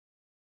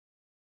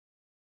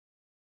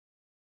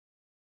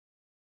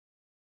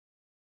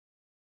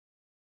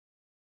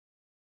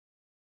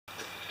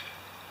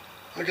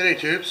Okay,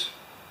 tubes.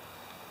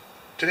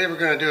 Today we're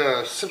going to do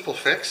a simple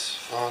fix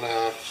on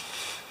a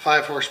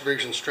 5-horse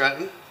Briggs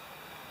Stratton.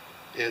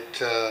 It's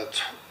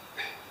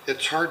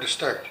hard to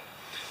start.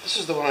 This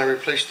is the one I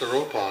replaced the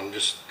rope on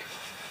just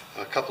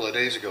a couple of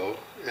days ago,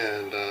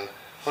 and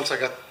once I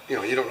got, you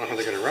don't know how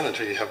they're going to run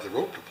until you have the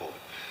rope to pull.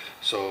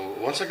 So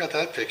once I got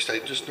that fixed, I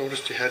just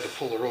noticed you had to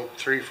pull the rope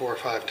 3, 4,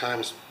 5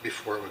 times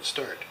before it would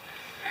start.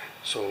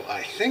 So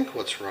I think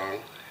what's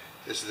wrong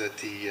is that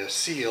the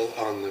seal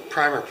on the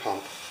primer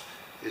pump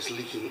is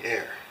leaking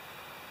air.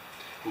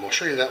 And we'll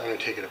show you that when I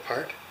take it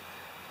apart.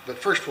 But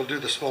first we'll do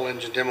the small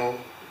engine demo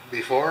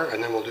before,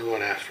 and then we'll do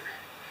one after.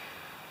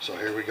 So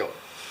here we go.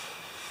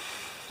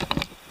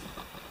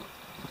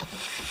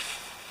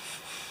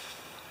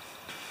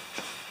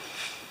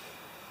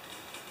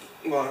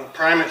 We'll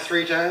prime it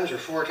 3 times or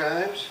 4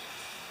 times.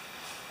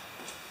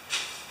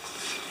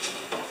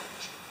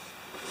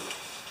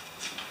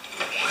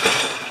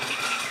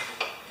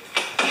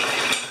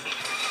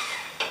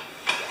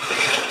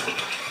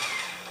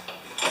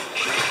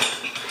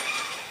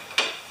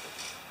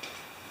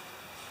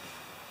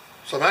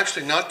 So I'm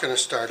actually not going to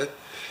start it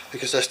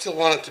because I still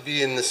want it to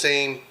be in the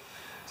same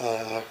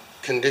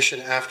condition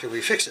after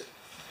we fix it.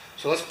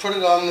 So let's put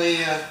it on the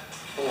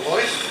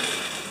hoist.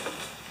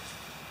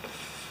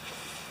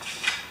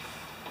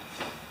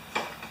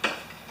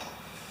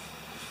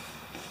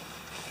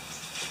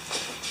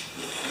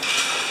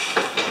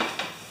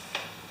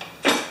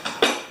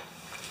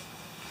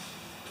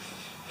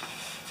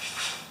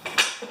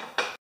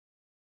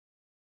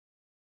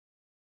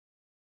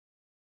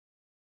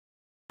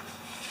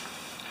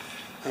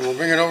 And we'll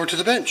bring it over to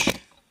the bench.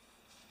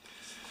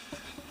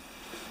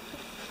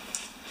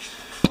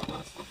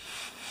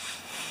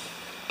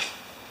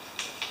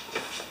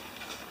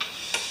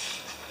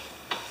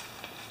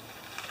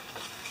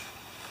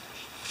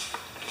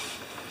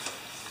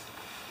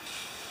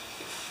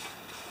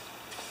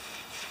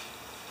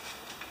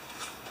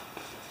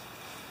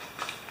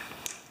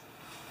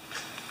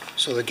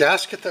 So the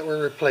gasket that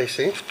we're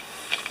replacing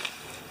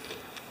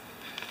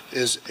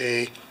is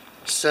a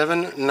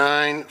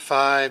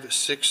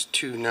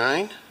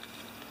 795629.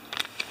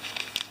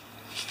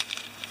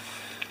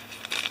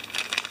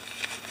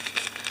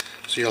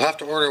 So you'll have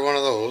to order one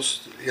of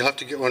those. You'll have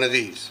to get one of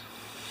these.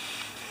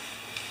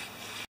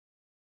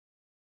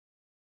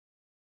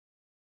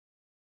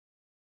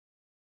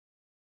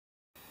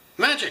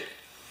 Magic!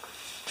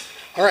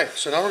 Alright,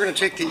 so now we're going to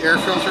take the air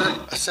filter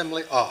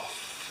assembly off.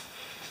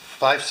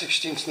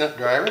 5/16 nut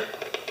driver.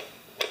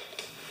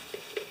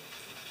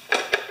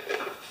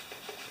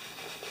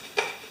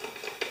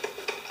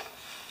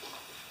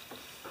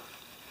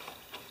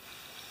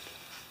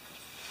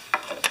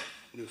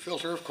 New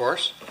filter, of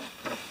course.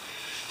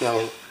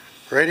 Now,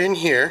 right in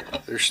here,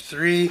 there's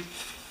 3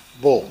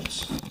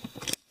 bolts.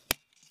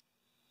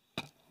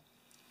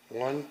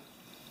 1,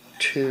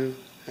 2,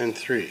 and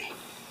 3.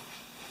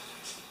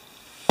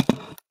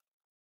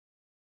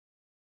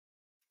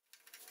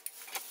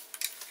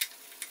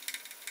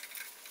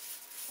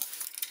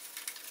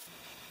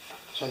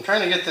 So I'm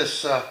trying to get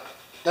this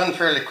done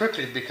fairly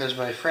quickly because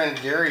my friend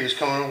Gary is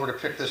coming over to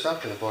pick this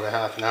up in about a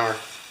half an hour.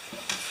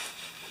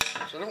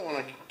 So I don't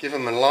want to give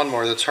him a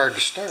lawnmower that's hard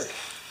to start.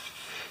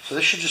 So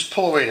this should just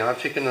pull away now.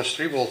 I've taken those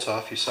 3 bolts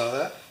off, you saw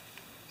that?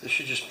 This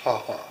should just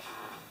pop off.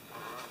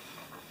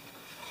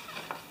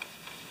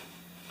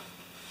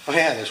 Oh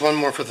yeah, there's one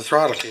more for the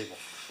throttle cable.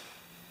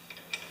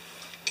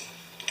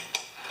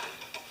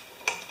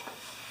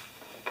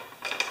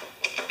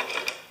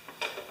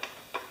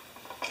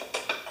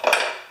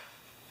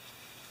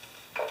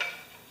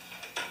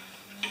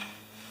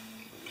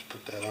 Just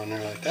put that on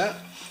there like that,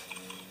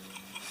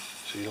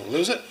 so you don't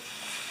lose it.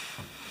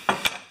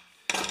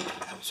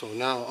 So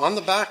now on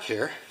the back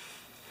here,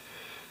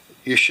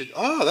 you should,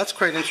 oh, that's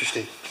quite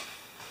interesting.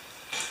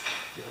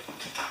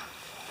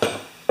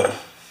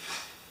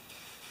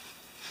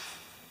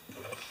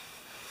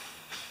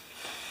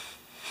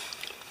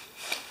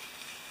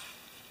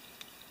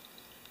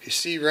 You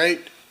see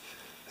right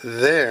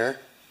there,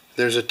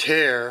 there's a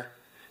tear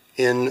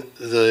in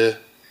the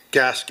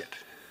gasket.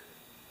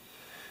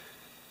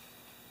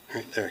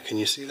 Right there, can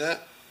you see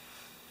that?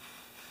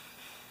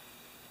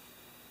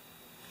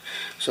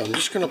 So I'm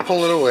just going to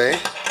pull it away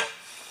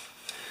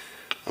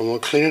and we'll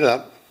clean it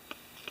up.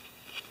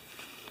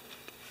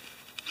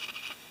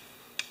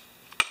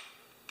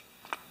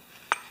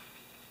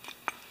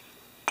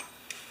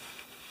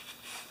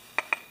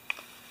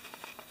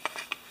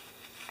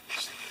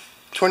 It's a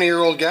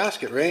 20-year-old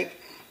gasket, right?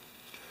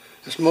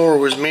 This mower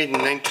was made in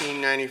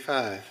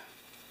 1995.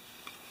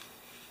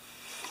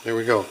 There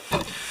we go.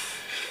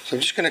 So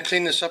I'm just going to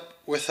clean this up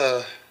with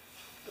an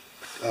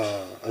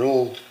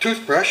old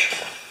toothbrush.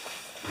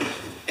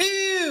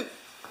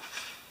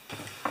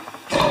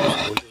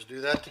 We'll just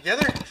do that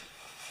together.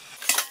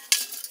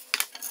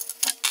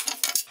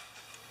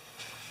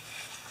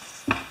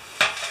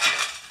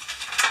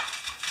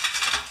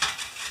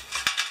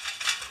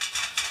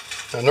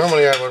 Now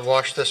normally I would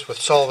wash this with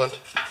solvent,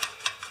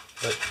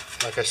 but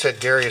like I said,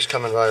 Gary is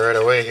coming by right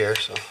away here,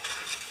 so.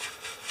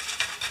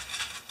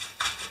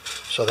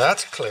 So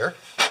that's clear.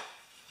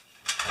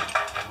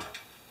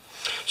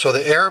 So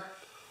the air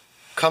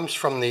comes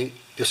from the,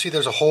 you'll see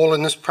there's a hole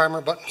in this primer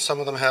button.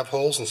 Some of them have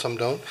holes and some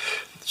don't.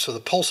 So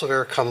the pulse of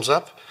air comes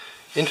up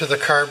into the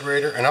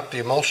carburetor and up the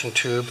emulsion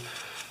tube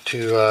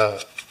to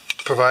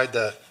provide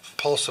that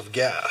pulse of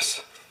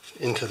gas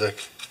into the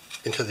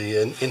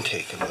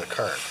intake into the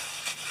carb.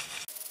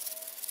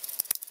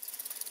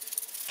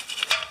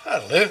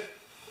 That'll do.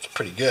 It's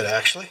pretty good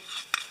actually.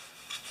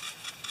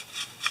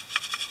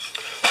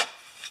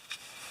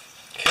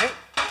 Okay,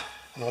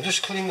 and I'll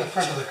just clean the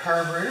front of the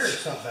carburetor.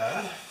 It's not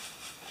bad.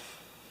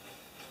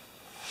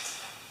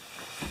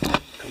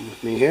 Come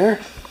with me here.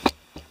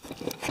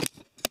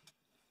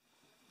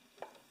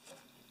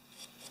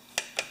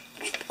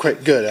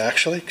 Quite good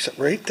actually, except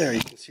right there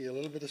you can see a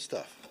little bit of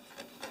stuff.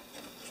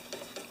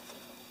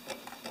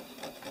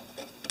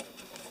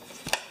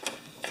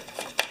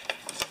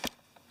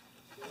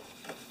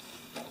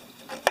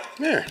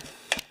 There.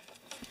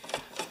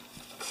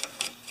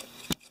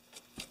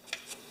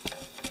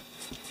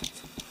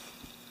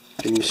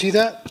 Can you see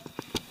that?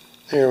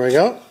 There we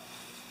go.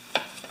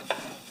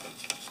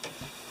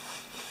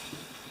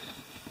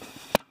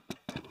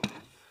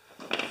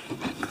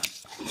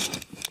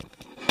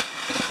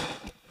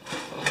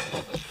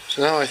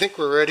 So now I think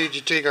we're ready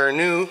to take our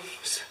new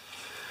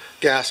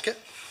gasket.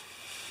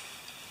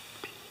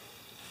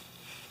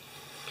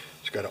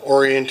 Just got to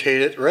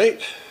orientate it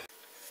right.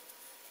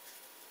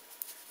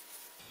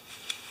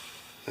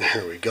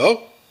 There we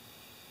go.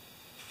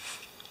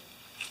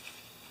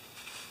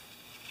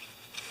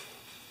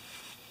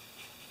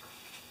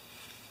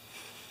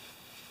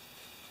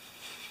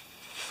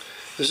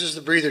 This is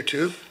the breather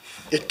tube.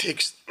 It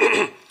takes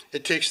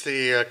it takes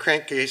the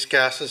crankcase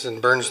gases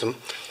and burns them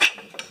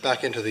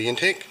back into the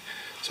intake.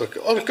 So,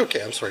 oh,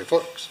 okay, I'm sorry,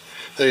 folks.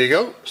 There you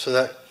go. So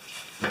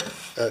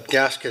that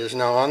gasket is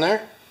now on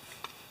there.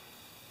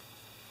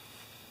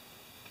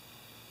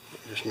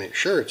 Just make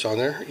sure it's on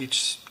there.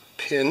 Each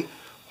pin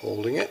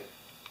holding it.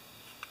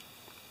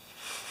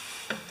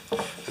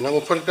 And then we'll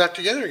put it back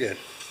together again.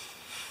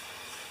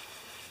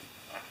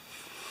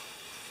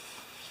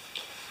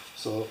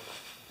 So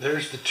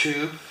there's the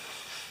tube.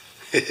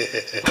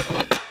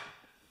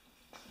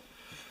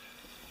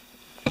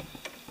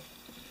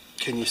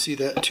 Can you see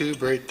that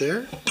tube right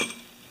there?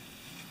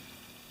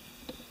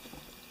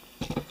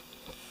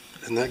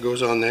 And that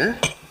goes on there.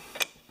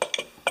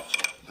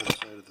 That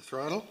side of the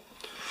throttle.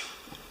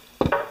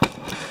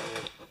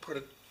 Put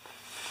it,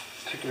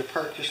 take it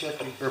apart just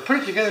like we, or put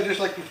it together just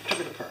like we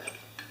took it apart.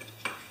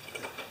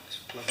 Let's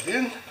plug it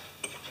in.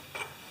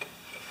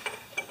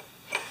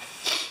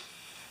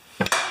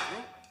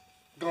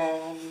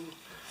 Gone.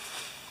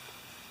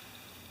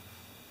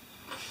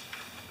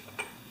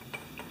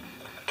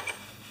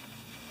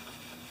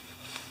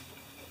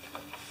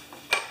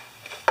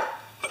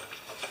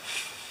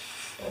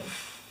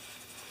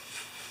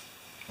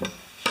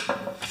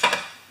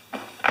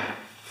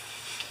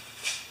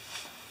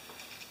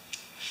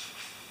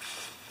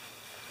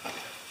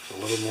 A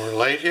little more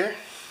light here.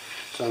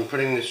 So I'm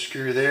putting the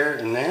screw there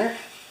and there.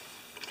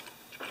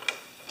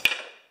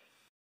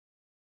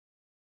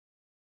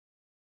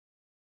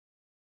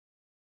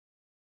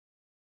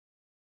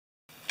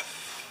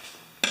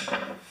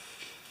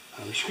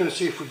 I'm just going to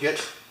see if we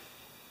get,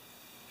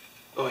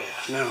 oh yeah,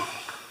 no.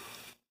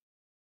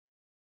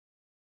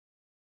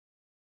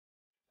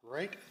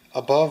 Right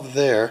above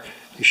there,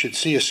 you should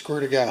see a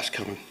squirt of gas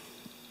coming.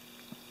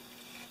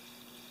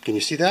 Can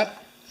you see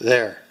that?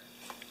 There,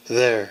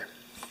 there,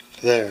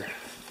 there.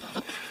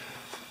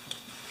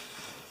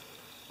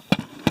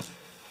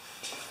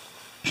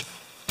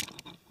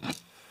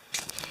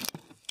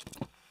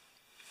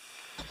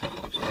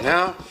 So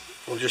now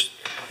we'll just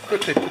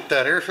quickly put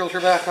that air filter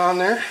back on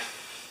there.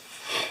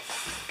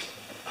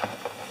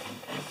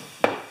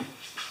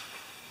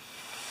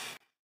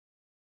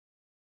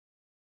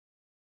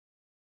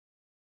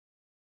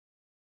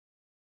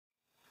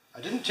 I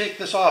didn't take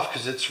this off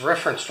because it's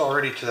referenced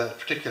already to that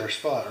particular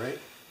spot, right?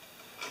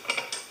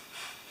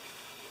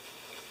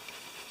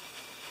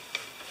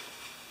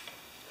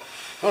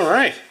 All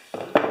right.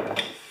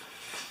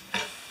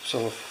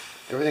 So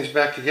everything's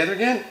back together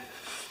again.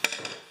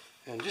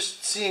 And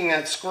just seeing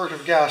that squirt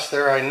of gas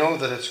there, I know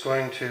that it's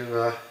going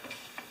to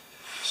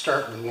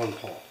start with one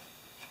pull.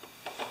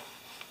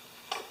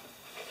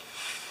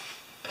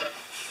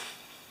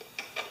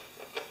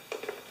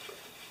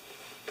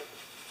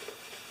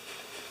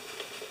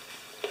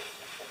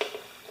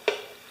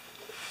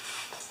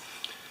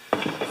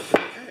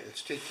 Okay,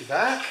 let's take you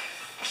back.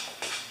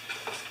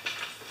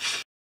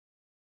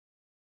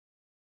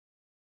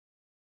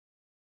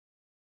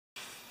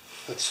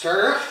 Let's start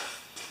her up.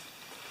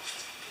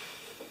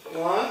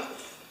 1,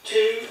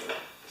 2,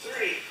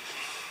 3.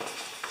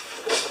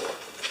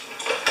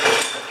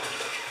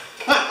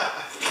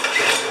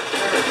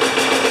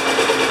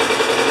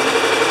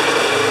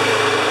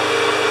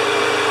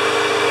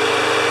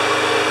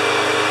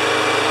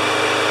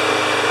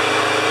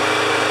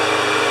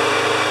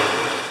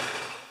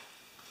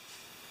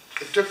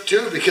 It took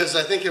 2 because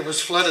I think it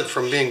was flooded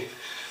from being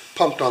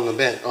pumped on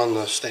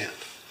the stand.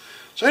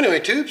 So anyway,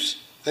 tubes,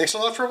 thanks a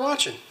lot for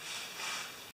watching.